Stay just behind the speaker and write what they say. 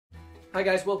Hi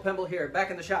guys, Will Pemble here,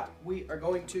 back in the shop. We are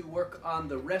going to work on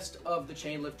the rest of the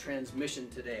chain lift transmission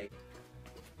today.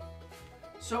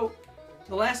 So,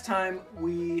 the last time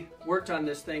we worked on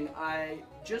this thing, I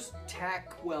just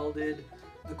tack welded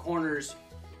the corners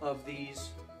of these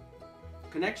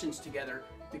connections together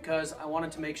because I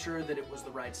wanted to make sure that it was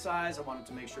the right size. I wanted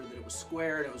to make sure that it was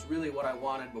square, and it was really what I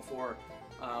wanted before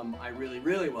I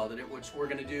really welded it, which we're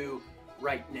going to do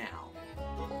right now.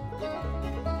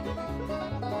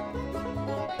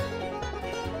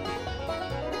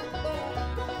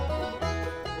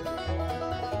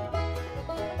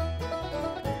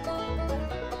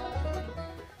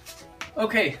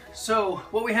 Okay, so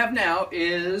what we have now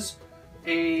is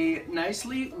a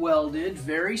nicely welded,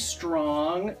 very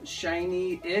strong,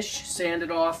 shiny-ish, sanded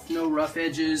off, no rough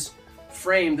edges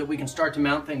frame that we can start to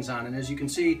mount things on. And as you can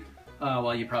see,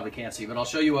 well, you probably can't see, but I'll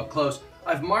show you up close.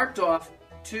 I've marked off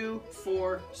 2,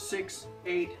 4, 6,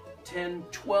 8, 10,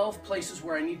 12 places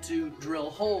where I need to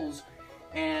drill holes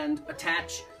and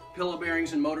attach pillow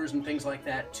bearings and motors and things like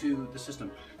that to the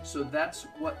system. So that's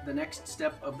what the next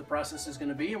step of the process is going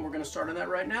to be, and we're going to start on that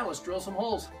right now. Let's drill some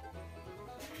holes.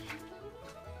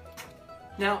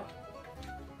 Now,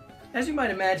 as you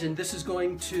might imagine, this is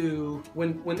going to,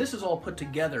 when this is all put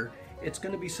together, it's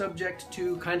going to be subject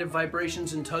to kind of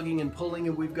vibrations and tugging and pulling,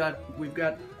 and we've got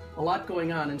a lot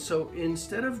going on. And so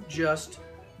instead of just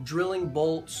drilling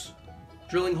holes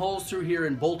through here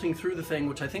and bolting through the thing,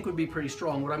 which I think would be pretty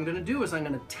strong, what I'm going to do is I'm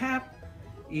going to tap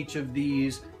each of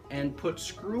these and put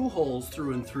screw holes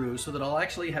through and through so that I'll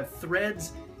actually have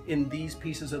threads in these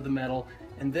pieces of the metal,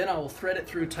 and then I will thread it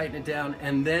through, tighten it down,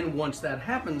 and then once that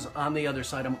happens, on the other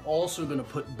side I'm also going to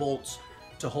put bolts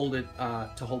to hold it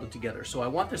together. So I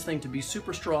want this thing to be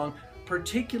super strong.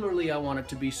 Particularly, I want it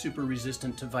to be super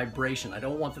resistant to vibration. I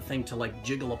don't want the thing to like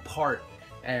jiggle apart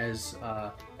as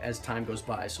time goes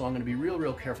by. So I'm going to be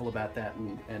real careful about that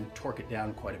and torque it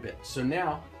down quite a bit. So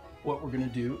now what we're going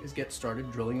to do is get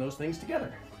started drilling those things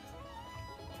together.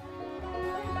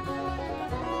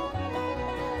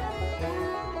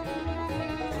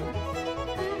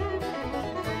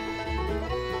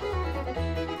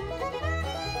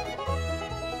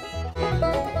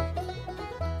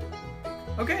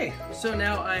 Okay, so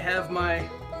now I have my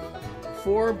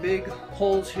 4 big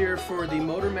holes here for the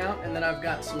motor mount, and then I've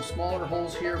got some smaller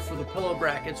holes here for the pillow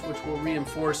brackets, which we'll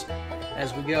reinforce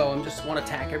as we go. I just want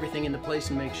to tack everything into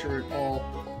place and make sure it all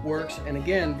works. And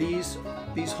again, these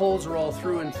holes are all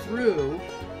through and through,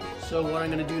 so what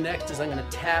I'm going to do next is I'm going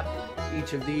to tap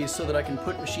each of these so that I can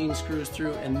put machine screws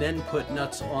through and then put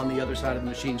nuts on the other side of the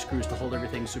machine screws to hold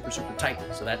everything super tight.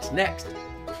 So that's next.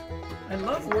 I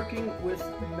love working with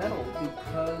metal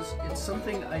because it's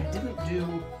something I didn't do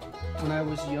when I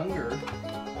was younger,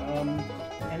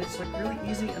 and it's like really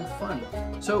easy and fun.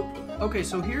 So, okay,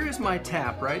 so here is my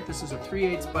tap, right? This is a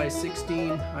 3/8 by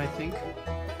 16, I think.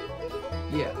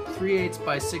 Yeah, 3/8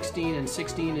 by 16, and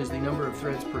 16 is the number of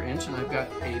threads per inch, and I've got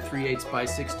a 3/8 by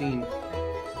 16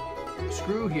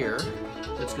 screw here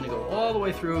that's going to go all the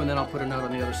way through, and then I'll put a nut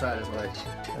on the other side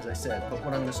as I said. But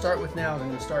what I'm going to start with now is I'm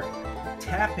going to start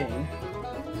tapping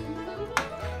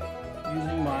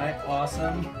using my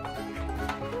awesome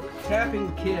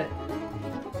tapping kit,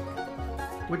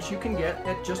 which you can get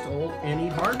at just any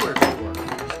hardware store.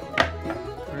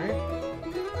 Right?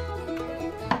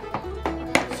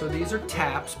 So these are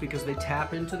taps because they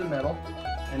tap into the metal,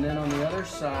 and then on the other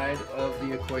side of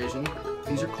the equation,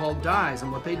 these are called dies,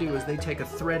 and what they do is they take a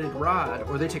threaded rod,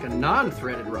 or they take a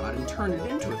non-threaded rod and turn it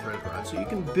into a threaded rod. So you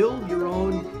can build your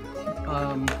own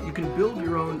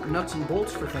nuts and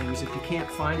bolts for things if you can't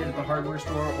find it at the hardware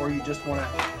store, or you just want to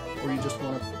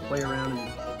play around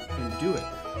and do it.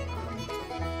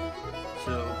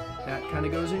 So that kind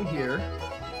of goes in here,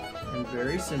 and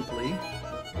very simply, you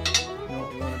know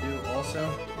what we want to do also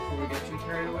before we get too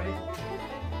carried away?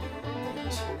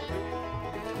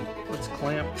 Let's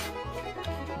clamp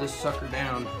this sucker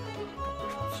down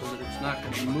so that it's not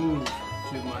going to move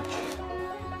too much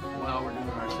while we're doing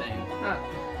our thing. Not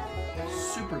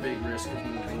super big risk of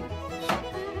moving. We'll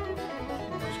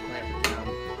just clamp it down a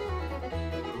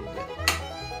little bit.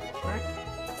 Right?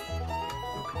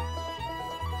 Okay.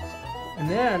 And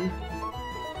then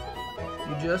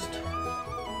you just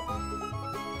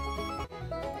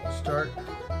start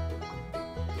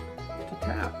to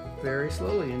tap very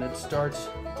slowly, and it starts.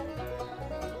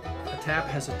 The tap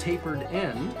has a tapered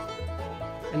end,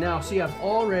 and now see, I've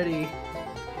already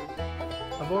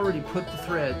put the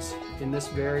threads in this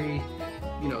very,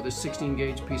 this 16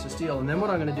 gauge piece of steel, and then what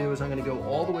I'm going to do is I'm going to go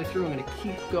all the way through. I'm going to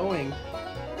keep going,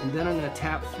 and then I'm going to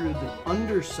tap through the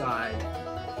underside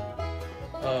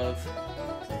of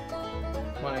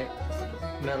my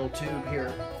metal tube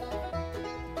here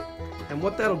And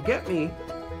what that'll get me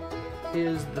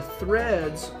is the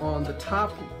threads on the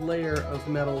top layer of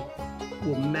metal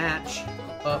will match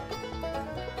up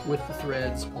with the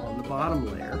threads on the bottom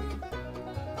layer.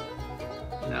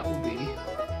 And that will be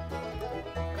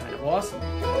kind of awesome.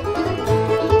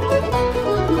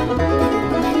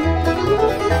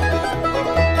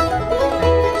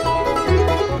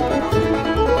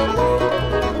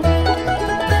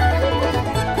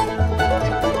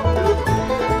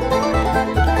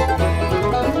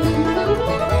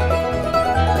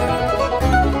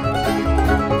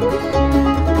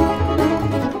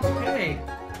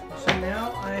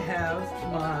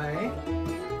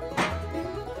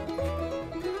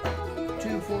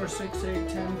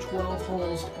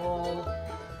 All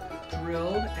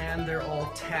drilled and they're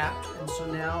all tapped, and so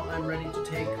now I'm ready to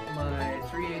take my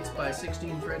 3/8 by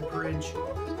 16 thread per inch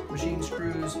machine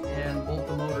screws and bolt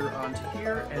the motor onto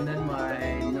here, and then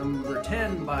my number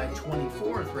 10 by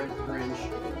 24 thread per inch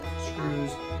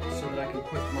screws so that I can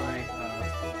put my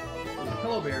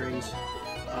pillow bearings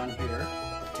on here,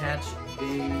 attach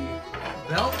the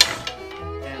belts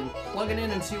and plug it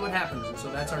in and see what happens. And so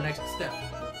that's our next step.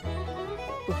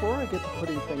 Before I get to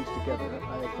putting things together,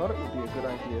 I thought it would be a good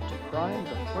idea to prime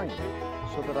the frame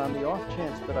so that on the off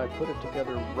chance that I put it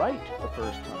together right the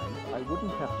first time, I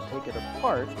wouldn't have to take it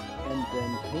apart and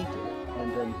then paint it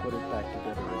and then put it back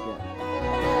together again.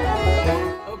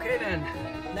 Okay then,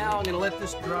 now I'm going to let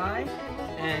this dry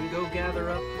and go gather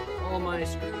up all my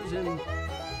screws and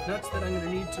nuts that I'm going to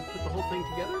need to put the whole thing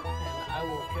together, and I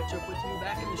will catch up with you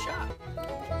back in the shop.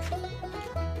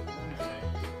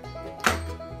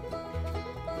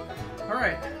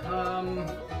 Alright,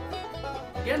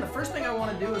 again, the first thing I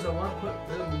want to do is I want to put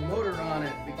the motor on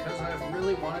it because I've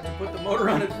really wanted to put the motor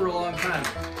on it for a long time.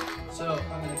 So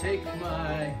I'm going to take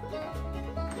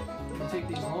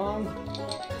these long,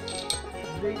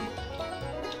 big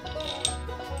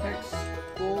hex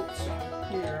bolts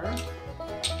here,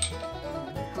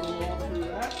 pull all through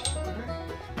that,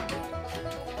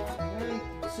 and then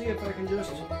see if I can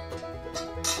just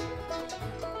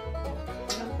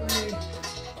gently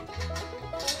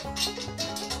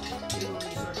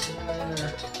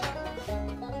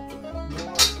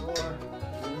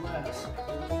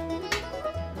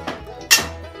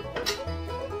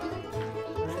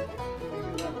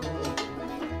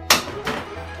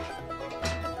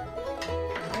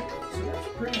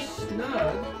pretty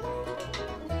snug.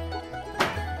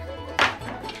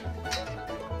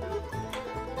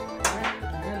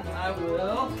 And then I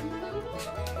will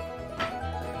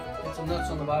get some nuts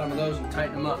on the bottom of those and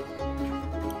tighten them up.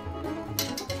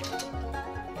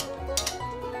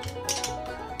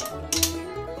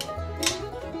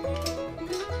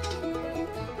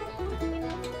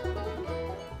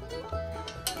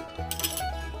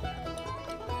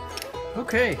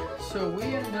 Okay, so we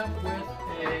end up with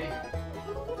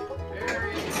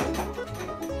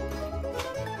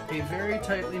a very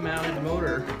tightly mounted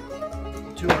motor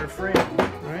to our frame.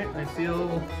 All right, I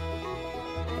feel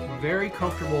very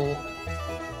comfortable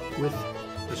with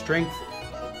the strength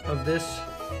of this.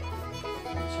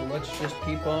 So let's just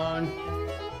keep on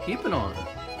keeping on.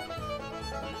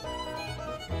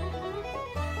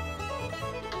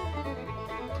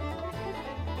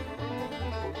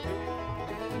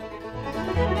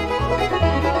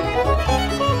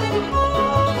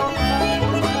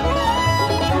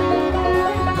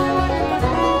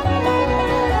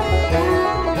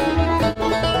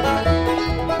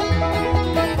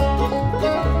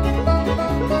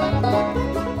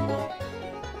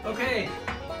 Okay,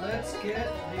 let's get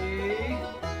the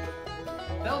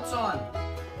belts on.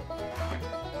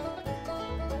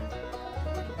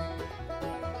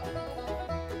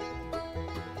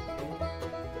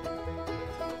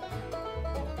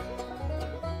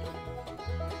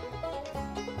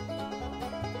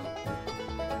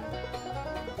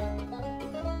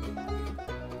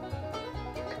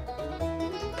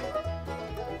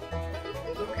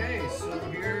 Okay, so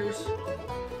here's the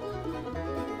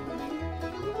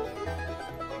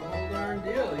whole darn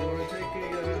deal. You want to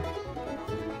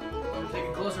take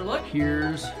a closer look?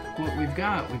 Here's what we've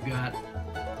got. We've got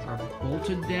our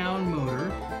bolted down motor,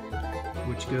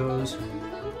 which goes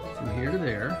from here to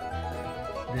there,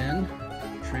 then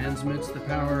transmits the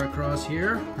power across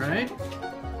here, right?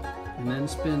 And then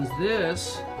spins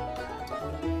this,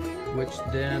 which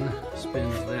then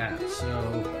spins that. So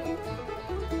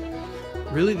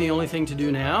really the only thing to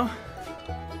do now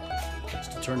is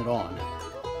to turn it on.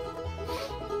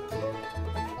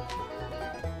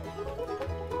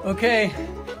 Okay,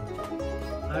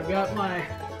 I've got my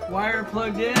wire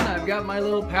plugged in, I've got my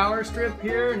little power strip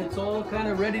here, and it's all kind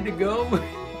of ready to go.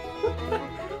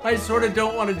 I sort of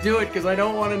don't want to do it because I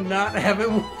don't want to not have it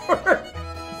work.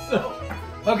 So,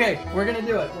 okay, we're gonna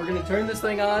do it. We're gonna turn this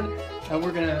thing on, and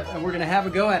we're gonna have a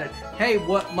go at it. Hey,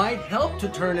 what might help to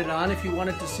turn it on if you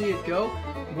wanted to see it go?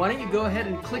 Why don't you go ahead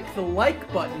and click the like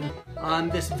button on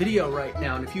this video right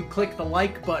now? And if you click the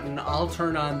like button, I'll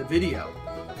turn on the video.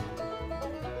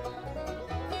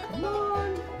 Come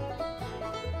on.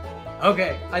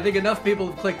 Okay, I think enough people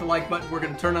have clicked the like button. We're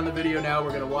gonna turn on the video now.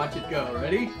 We're gonna watch it go.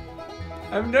 Ready?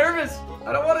 I'm nervous.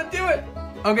 I don't want to do it.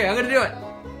 Okay, I'm gonna do it.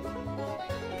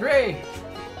 3,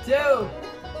 2,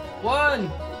 1.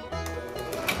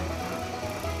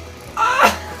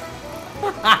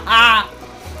 Ah!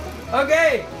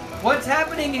 Okay, what's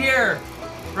happening here?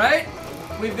 Right?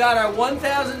 We've got our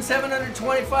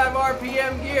 1,725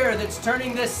 RPM gear that's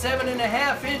turning this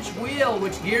 7.5-inch wheel,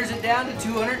 which gears it down to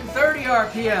 230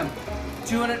 RPM.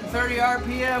 230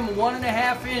 RPM,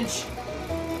 1.5-inch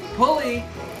pulley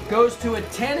goes to a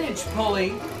 10-inch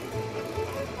pulley,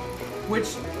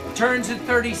 which turns at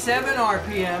 37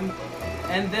 RPM,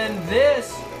 and then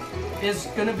this is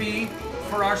going to be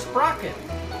for our sprocket,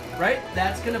 right?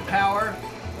 That's going to power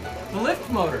the lift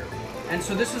motor. And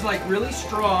so this is like really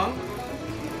strong,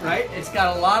 right? It's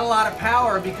got a lot of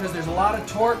power because there's a lot of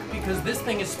torque because this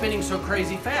thing is spinning so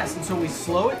crazy fast. And so we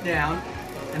slow it down,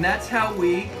 and that's how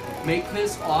we make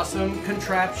this awesome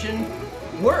contraption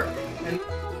work. And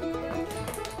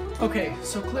okay,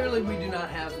 so clearly we do not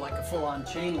have like a full-on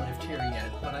chain lift here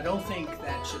yet, but I don't think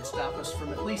that should stop us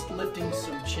from at least lifting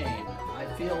some chain. I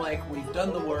feel like we've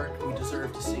done the work, we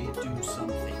deserve to see it do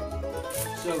something.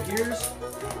 So here's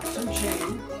some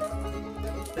chain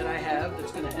that I have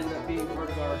that's going to end up being part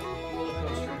of our roller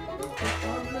coaster. What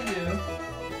I'm going to do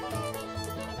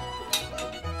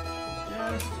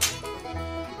is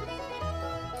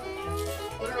just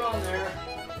put it on there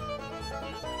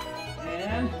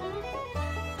and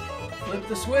flip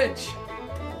the switch.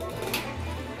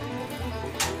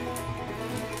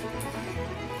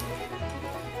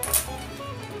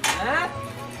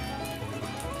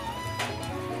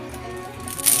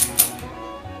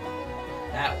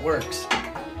 That works.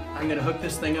 I'm going to hook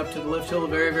this thing up to the lift hill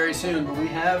very soon, but we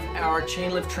have our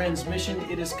chain lift transmission.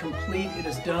 It is complete, it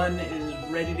is done, it is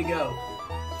ready to go.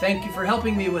 Thank you for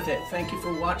helping me with it. Thank you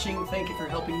for watching. Thank you for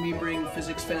helping me bring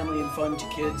physics, family, and fun to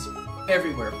kids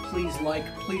everywhere. Please like,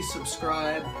 please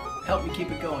subscribe, help me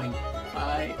keep it going.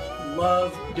 I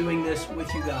love doing this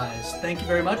with you guys. Thank you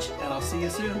very much, and I'll see you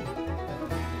soon.